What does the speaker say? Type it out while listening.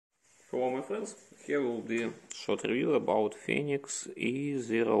Hello my friends, here will be a short review about Fenix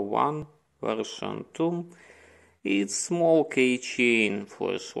E01 version 2. It's small keychain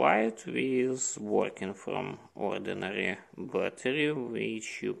flashlight with working from ordinary battery,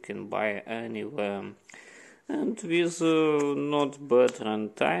 which you can buy anywhere, and with not bad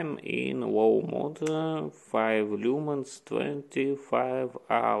runtime in low mode, 5 lumens, 25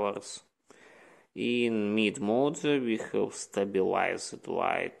 hours. In mid mode we have stabilized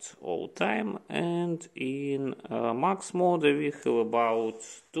light all time, and in max mode we have about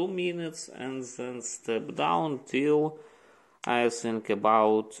 2 minutes and then step down till I think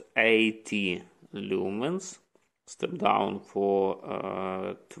about 80 lumens. Step down for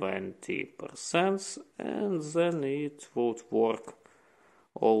 20% and then it would work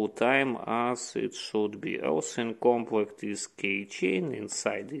all time as it should be. Also incomplete is keychain,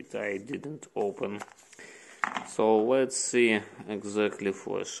 inside it I didn't open. So let's see exactly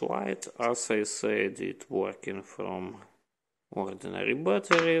flashlight. As I said, it working from ordinary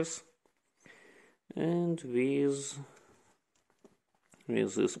batteries and with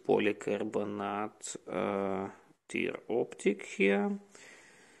this polycarbonate tear optic here,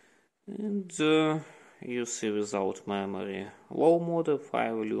 and you see without memory, low mode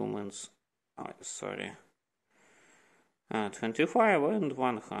 5 lumens, 25 and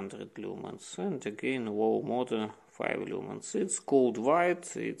 100 lumens, and again low mode 5 lumens. It's cold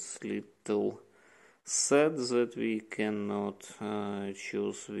white, it's little sad that we cannot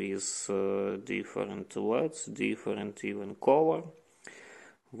choose with different LEDs, different even color.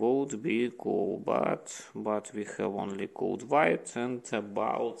 Would be cool, but we have only cold white and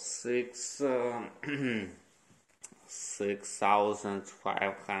about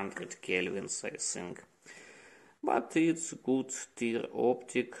 6500 kelvins, I think. But it's good tear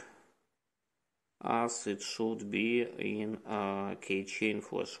optic as it should be in keychain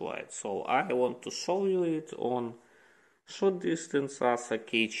flashlight. So I want to show you it on short distance as a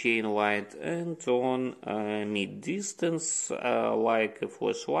keychain light and on mid distance like a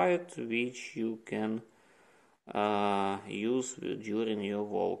flashlight, which you can use during your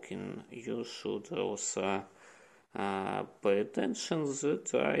walking. You should also pay attention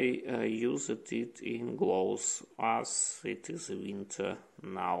that I used it in gloves as it is winter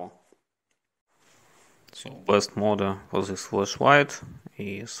now. So best mode for this flashlight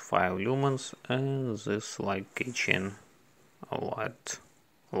is 5 lumens and this like keychain light.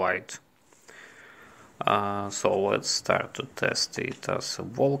 So let's start to test it as a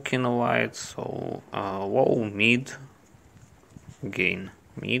walking light. So low, mid, gain,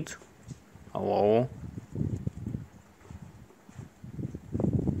 mid, low.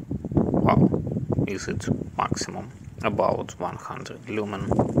 Wow, is it maximum? About 100 lumen.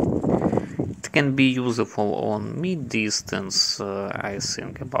 It can be useful on mid distance, I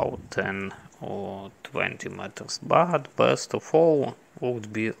think about 10 or 20 meters, but best of all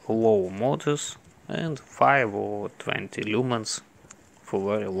would be low modes and 5 or 20 lumens for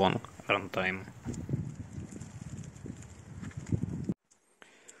very long runtime.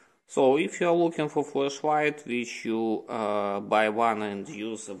 So if you are looking for flashlight which you buy one and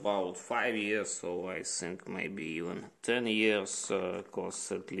use about 5 years, so I think maybe even 10 years,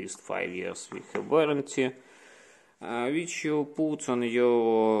 costs at least 5 years with a warranty, which you put on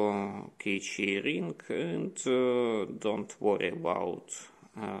your keychain ring and don't worry about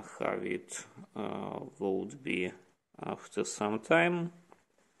how it would be after some time.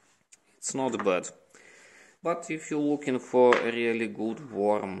 It's not bad. But if you're looking for a really good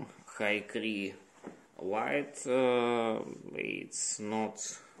warm high CREE light, it's not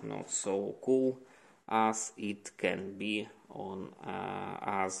so cool as it can be on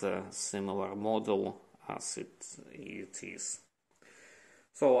other similar model as it is.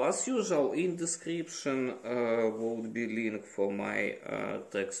 So as usual, in description would be link for my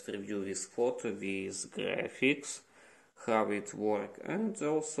text review with photo, with graphics, how it work, and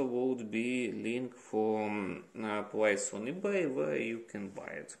also would be link for place on eBay where you can buy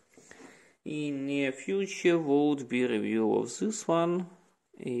it. In near future would be review of this one.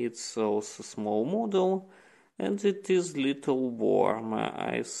 It's also small model and it is little warm.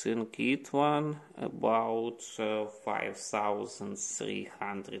 I think it one about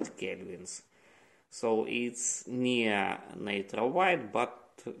 5300 kelvins. So it's near natural white,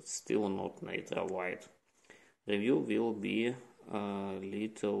 but still not natural white. Review will be a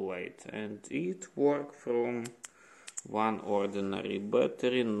little late, and it work from one ordinary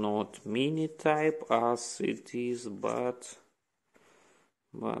battery, not mini type as it is, but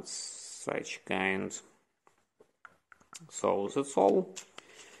such kind. So that's all.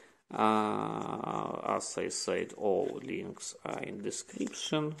 As I said, all links are in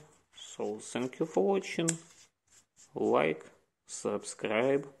description. So thank you for watching, like,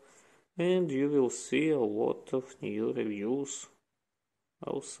 subscribe, and you will see a lot of new reviews,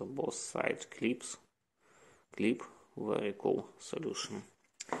 also both side clip, very cool solution.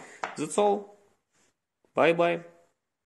 That's all, bye bye.